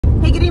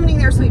Good evening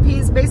there, sweet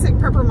peas. Basic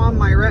Prepper Mom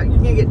Myra. You're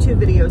gonna get 2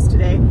 videos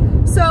today.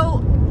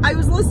 So I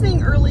was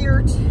listening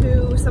earlier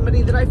to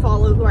somebody that I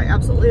follow who I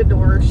absolutely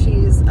adore.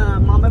 She's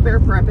Mama Bear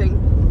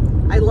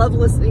Prepping. I love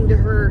listening to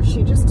her.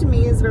 She just, to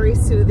me, is very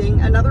soothing.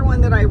 Another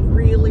one that I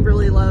really,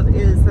 really love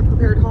is the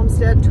Prepared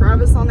Homestead,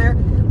 Travis on there.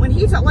 When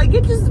he talks, like,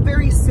 it just is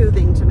very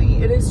soothing to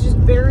me. It is just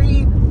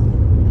very,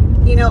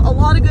 you know, a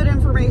lot of good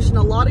information,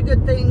 a lot of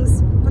good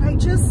things, but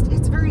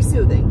it's very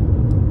soothing.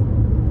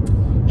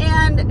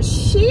 And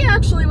she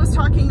actually was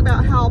talking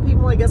about how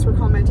people, I guess, were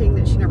commenting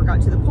that she never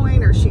got to the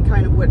point, or she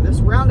kind of went this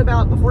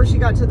roundabout before she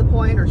got to the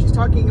point, or she's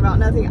talking about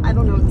nothing. I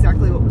don't know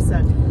exactly what was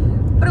said,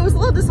 but it was a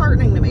little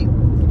disheartening to me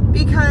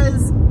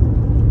because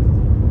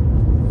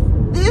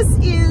this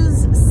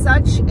is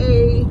such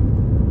a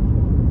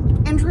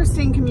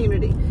interesting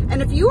community.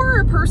 And if you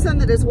are a person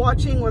that is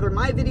watching, whether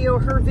my video,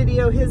 her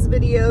video, his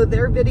video,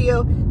 their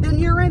video, then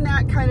you're in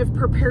that kind of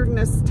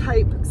preparedness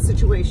type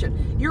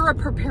situation. You're a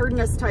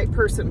preparedness type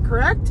person,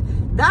 correct?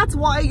 That's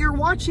why you're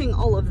watching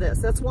all of this.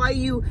 That's why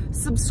you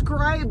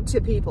subscribe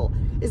to people,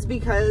 is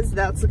because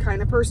that's the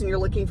kind of person you're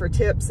looking for,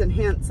 tips and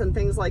hints and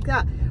things like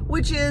that,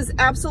 which is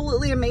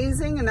absolutely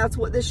amazing. And that's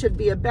what this should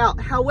be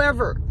about.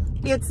 However,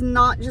 it's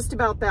not just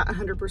about that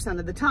 100%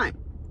 of the time.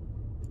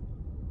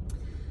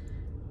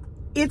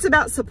 It's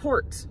about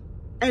support,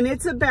 and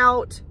it's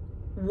about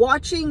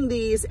watching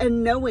these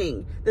and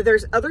knowing that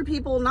there's other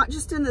people, not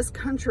just in this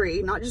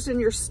country, not just in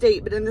your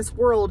state, but in this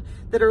world,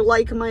 that are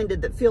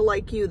like-minded, that feel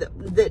like you,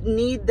 that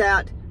need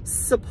that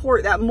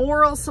support, that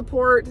moral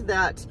support,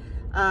 that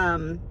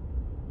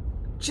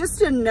just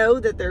to know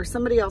that there's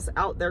somebody else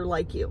out there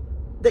like you,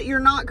 that you're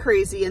not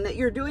crazy, and that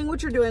you're doing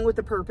what you're doing with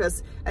a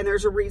purpose, and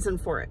there's a reason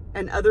for it.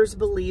 And others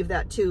believe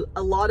that too.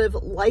 A lot of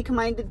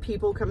like-minded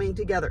people coming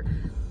together.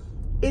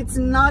 It's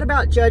not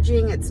about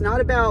judging. It's not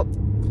about,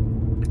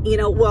 you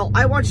know, well,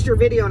 I watched your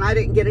video and I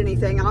didn't get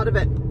anything out of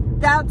it.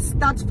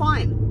 That's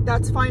fine.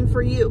 That's fine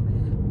for you.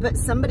 But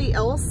somebody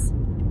else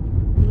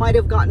might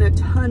have gotten a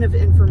ton of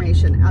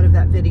information out of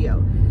that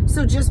video.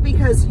 So just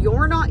because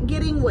you're not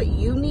getting what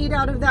you need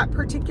out of that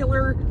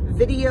particular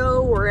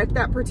video or at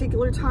that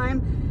particular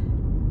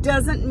time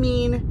doesn't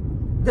mean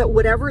that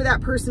whatever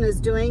that person is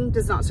doing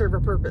does not serve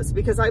a purpose.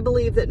 Because I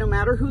believe that no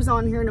matter who's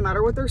on here, no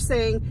matter what they're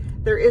saying,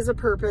 there is a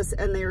purpose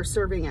and they are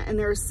serving it. And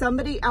there's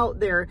somebody out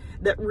there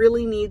that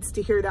really needs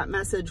to hear that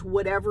message,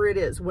 whatever it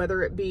is,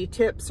 whether it be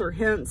tips or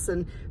hints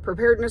and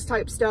preparedness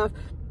type stuff,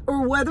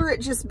 or whether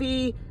it just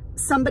be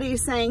somebody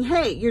saying,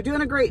 hey, you're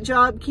doing a great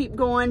job, keep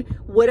going.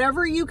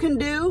 Whatever you can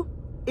do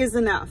is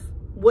enough.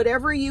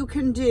 Whatever you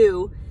can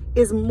do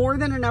is more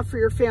than enough for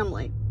your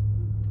family.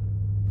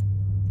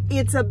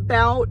 It's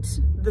about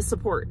the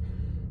support.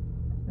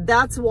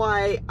 That's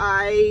why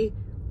I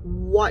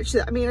watch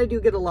that. I mean, I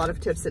do get a lot of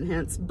tips and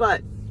hints,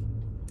 but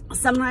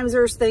sometimes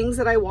there's things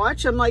that I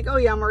watch. I'm like, oh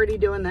yeah, I'm already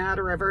doing that,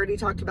 or I've already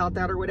talked about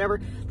that, or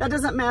whatever. That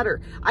doesn't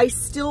matter. I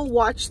still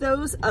watch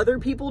those other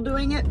people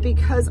doing it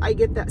because I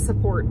get that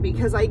support,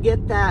 because I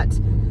get that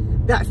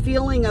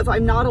feeling of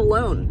I'm not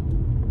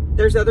alone.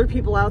 There's other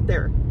people out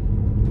there.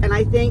 And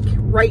I think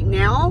right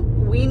now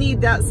we need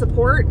that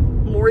support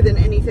more than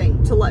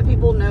anything, to let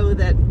people know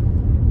that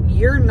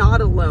you're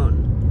not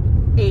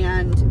alone,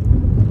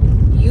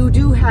 and you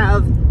do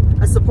have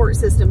a support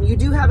system. You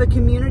do have a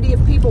community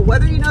of people,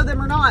 whether you know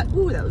them or not.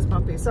 Ooh, that was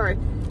bumpy, sorry.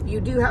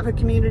 You do have a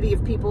community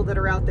of people that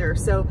are out there.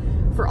 So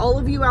for all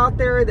of you out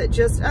there that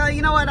just,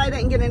 you know what, I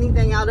didn't get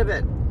anything out of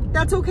it.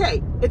 That's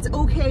okay. It's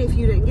okay if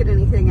you didn't get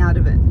anything out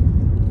of it.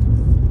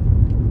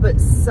 But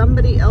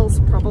somebody else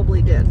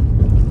probably did.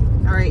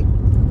 All right.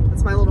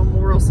 That's my little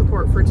moral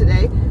support for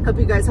today. Hope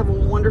you guys have a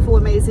wonderful,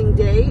 amazing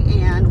day.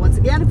 And once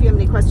again, if you have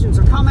any questions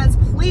or comments,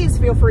 please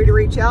feel free to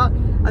reach out.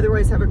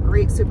 Otherwise, have a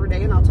great, super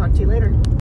day, and I'll talk to you later.